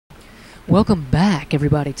Welcome back,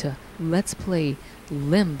 everybody, to Let's Play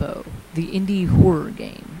Limbo, the indie horror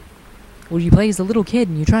game, where you play as a little kid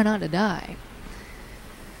and you try not to die.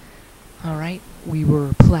 Alright, we were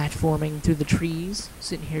platforming through the trees,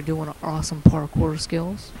 sitting here doing our awesome parkour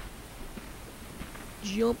skills.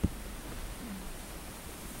 Jump.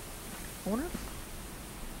 Corner?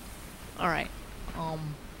 Alright,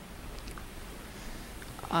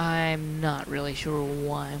 I'm not really sure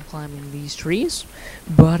why I'm climbing these trees,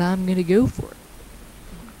 but I'm gonna go for it.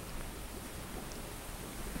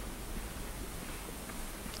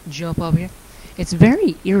 Jump up here. It's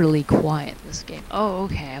very eerily quiet, this game. Oh,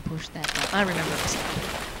 okay, I pushed that down. I remember this now.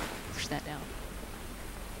 Push that down.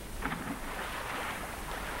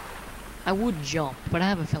 I would jump, but I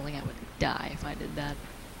have a feeling I would die if I did that.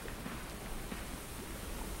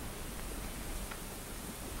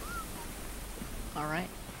 Alright.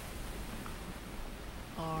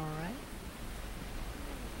 Alright.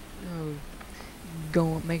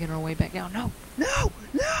 Oh, making our way back down. No! No!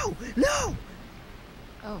 No! No!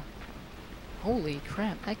 Oh. Holy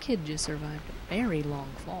crap, that kid just survived a very long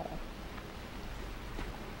fall.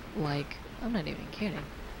 Like, I'm not even kidding.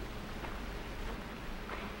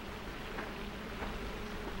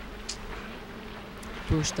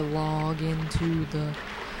 Push the log into the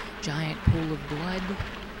giant pool of blood.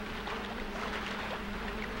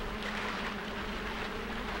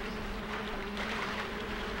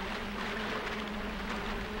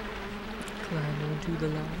 Climb onto the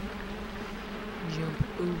log.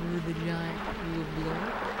 Jump over the giant pool of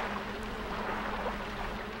blood.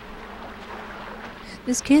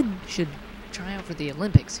 This kid should try out for the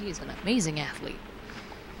Olympics. He is an amazing athlete.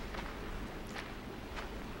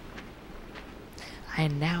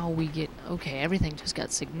 And now we get... Okay, everything just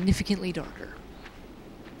got significantly darker.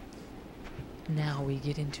 Now we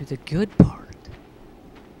get into the good part.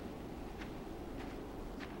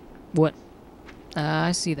 What?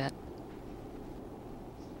 I see that.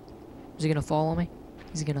 Is he gonna follow me?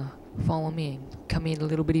 Is he gonna follow me and cut me into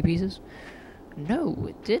little bitty pieces? No,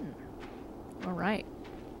 it didn't. Alright.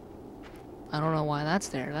 I don't know why that's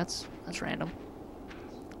there. That's random.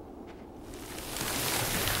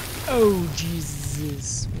 Oh,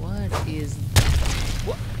 Jesus. What is...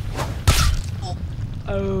 What?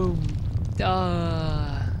 Oh.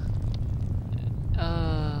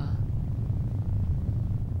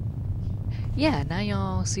 Yeah, now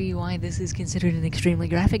y'all see why this is considered an extremely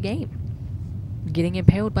graphic game. Getting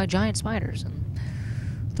impaled by giant spiders and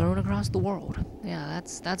thrown across the world. Yeah,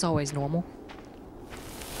 that's always normal.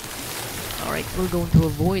 Alright, we're going to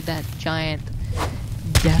avoid that giant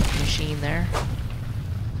death machine there.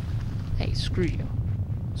 Hey, screw you.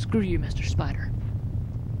 Screw you, Mr. Spider.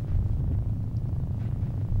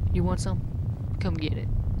 You want some? Come get it.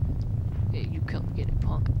 Hey, you come get it,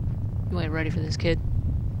 punk. You ain't ready for this, kid.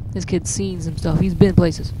 This kid's seen some stuff. He's been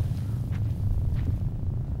places.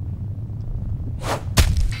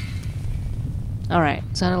 Alright,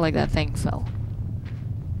 sounded like that thing fell.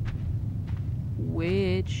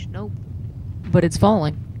 Which... Nope. But it's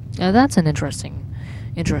falling. Now that's an interesting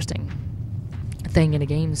thing in a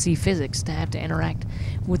game. See physics to have to interact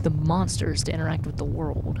with the monsters to interact with the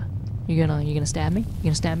world. You gonna stab me? You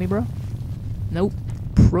gonna stab me, bro? Nope.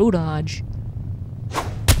 Pro dodge.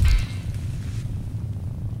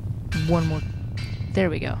 One more. There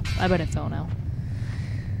we go. I bet it fell now.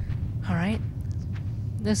 Alright.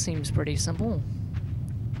 This seems pretty simple.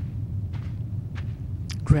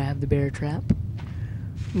 Grab the bear trap.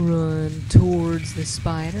 Run towards the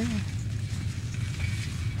spider.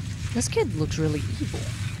 This kid looks really evil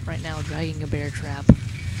right now, dragging a bear trap.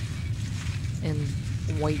 And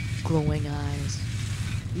white glowing eyes.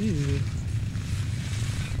 Ew.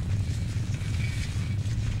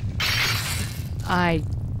 I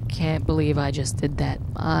can't believe I just did that.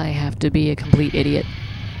 I have to be a complete idiot.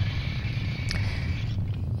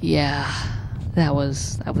 Yeah, that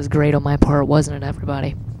was great on my part, wasn't it,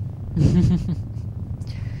 everybody?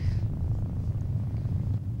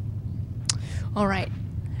 Alright,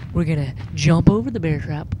 we're gonna jump over the bear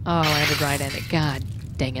trap. Oh, I had to right in it. God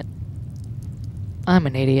dang it. I'm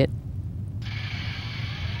an idiot.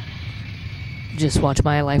 Just watch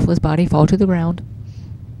my lifeless body fall to the ground.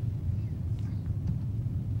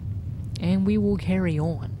 And we will carry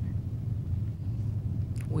on.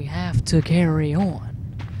 We have to carry on.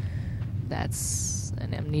 That's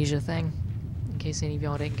an amnesia thing, in case any of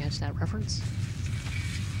y'all didn't catch that reference.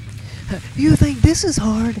 You think this is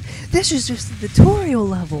hard? This is just the tutorial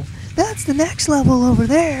level. That's the next level over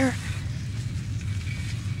there.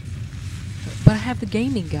 But I have the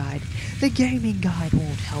gaming guide. The gaming guide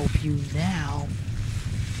won't help you now.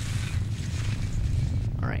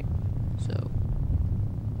 Alright, so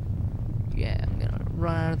Yeah, I'm gonna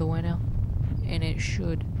run out of the way now. And it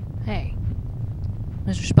should... Hey,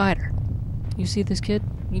 Mr. Spider. You see this kid?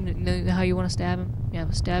 You know how you want to stab him? You have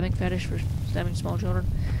a stabbing fetish for stabbing small children?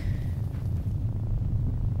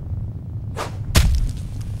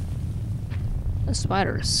 This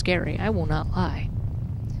spider is scary, I will not lie.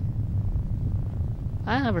 If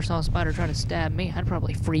I ever saw a spider try to stab me, I'd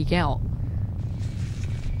probably freak out.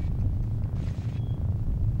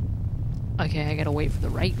 Okay, I gotta wait for the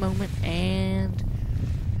right moment, and...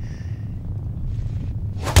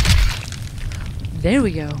 There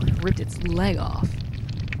we go. Ripped its leg off.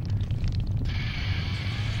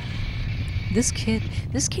 This kid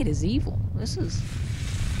is evil. This is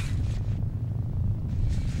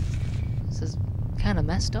kind of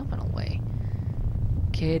messed up in a way.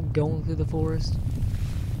 Kid going through the forest,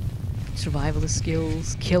 survivalist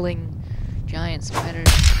skills, killing giant spiders.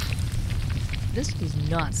 This does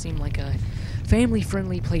not seem like a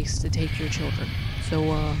family-friendly place to take your children.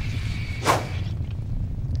 So,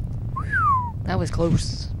 that was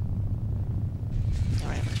close.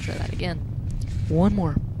 Alright, let's try that again. One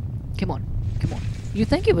more. Come on. Come on. You'd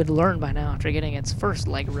think it would learn by now after getting its first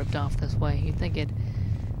leg ripped off this way. You'd think it'd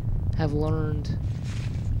have learned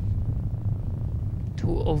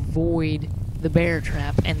to avoid the bear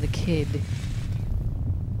trap and the kid.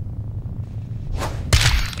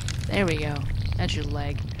 There we go. That's your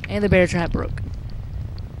leg. And the bear trap broke.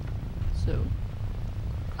 So,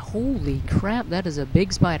 holy crap, that is a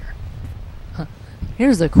big spider. Huh.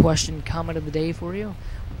 Here's the question comment of the day for you.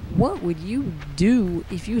 What would you do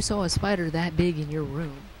if you saw a spider that big in your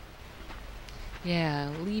room? Yeah,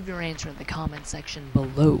 leave your answer in the comment section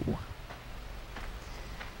below.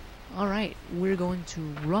 Alright, we're going to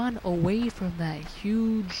run away from that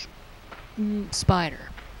huge spider.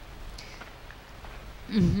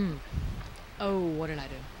 Oh, what did I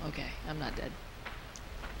do? Okay, I'm not dead.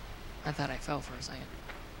 I thought I fell for a second.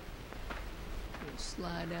 We'll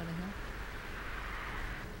slide down a hill.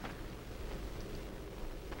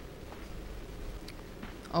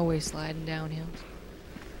 Always sliding down hills.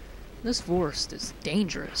 This forest is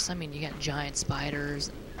dangerous. I mean, you got giant spiders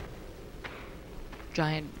and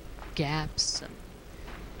giant gaps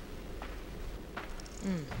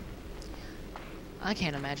and I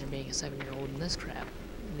can't imagine being a 7-year-old in this crap.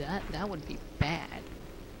 That would be bad.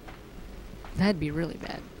 That'd be really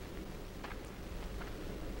bad.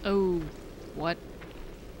 Oh, what?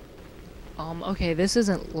 Okay, this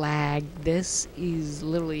isn't lag. This is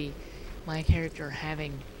literally my character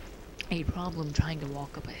having a problem trying to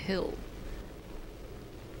walk up a hill.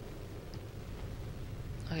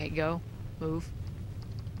 Okay, go. Move.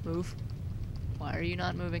 Move. Why are you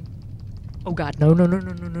not moving? Oh god, no.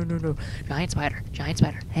 Giant spider. Giant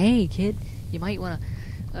spider. Hey, kid. You might wanna...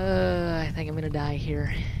 I think I'm gonna die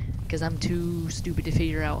here. Because I'm too stupid to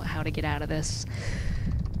figure out how to get out of this.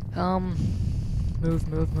 Move.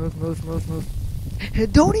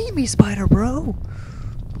 Don't eat me, spider bro!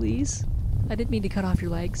 Please? I didn't mean to cut off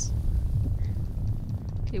your legs.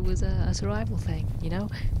 It was a survival thing, you know?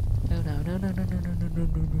 No.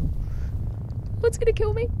 What's gonna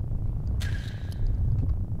kill me?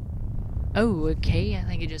 Oh, okay, I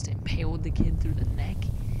think it just impaled the kid through the neck.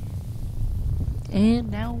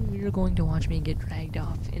 And now you're going to watch me get dragged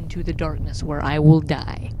off into the darkness where I will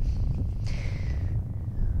die.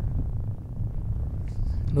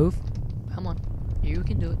 Move. Come on. You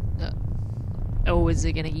can do it. Oh, is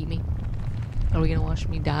it gonna eat me? Are we gonna watch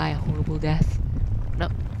me die a horrible death? No.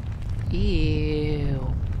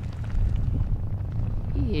 Ew.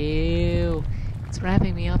 It's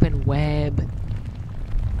wrapping me up in web.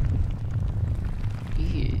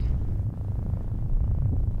 Ew.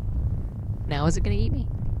 Now is it gonna eat me?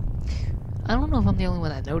 I don't know if I'm the only one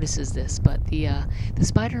that notices this, but the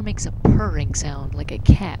spider makes a purring sound like a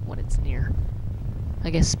cat when it's near. I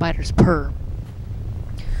guess spiders purr.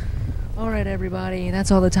 Alright everybody, that's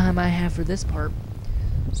all the time I have for this part.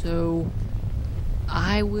 So,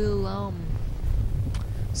 I will,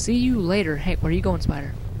 see you later. Hey, where are you going,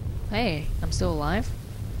 spider? Hey, I'm still alive?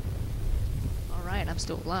 Alright, I'm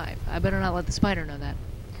still alive. I better not let the spider know that.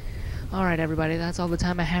 Alright everybody, that's all the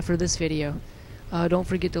time I have for this video. Don't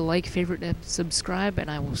forget to like, favorite, and subscribe, and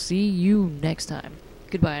I will see you next time.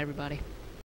 Goodbye everybody.